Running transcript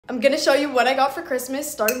I'm gonna show you what I got for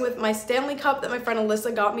Christmas, starting with my Stanley cup that my friend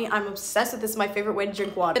Alyssa got me. I'm obsessed with this. It's my favorite way to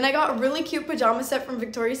drink water. Then I got a really cute pajama set from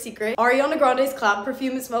Victoria's Secret. Ariana Grande's Cloud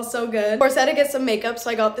perfume. It smells so good. Of course, I had to get some makeup, so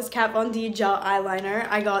I got this Kat Von D gel eyeliner.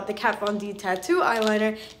 I got the Kat Von D tattoo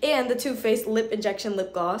eyeliner and the Too Faced lip injection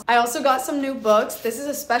lip gloss. I also got some new books. This is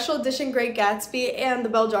a special edition Great Gatsby and The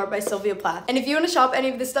Bell Jar by Sylvia Plath. And if you want to shop any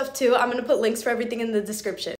of this stuff too, I'm gonna put links for everything in the description.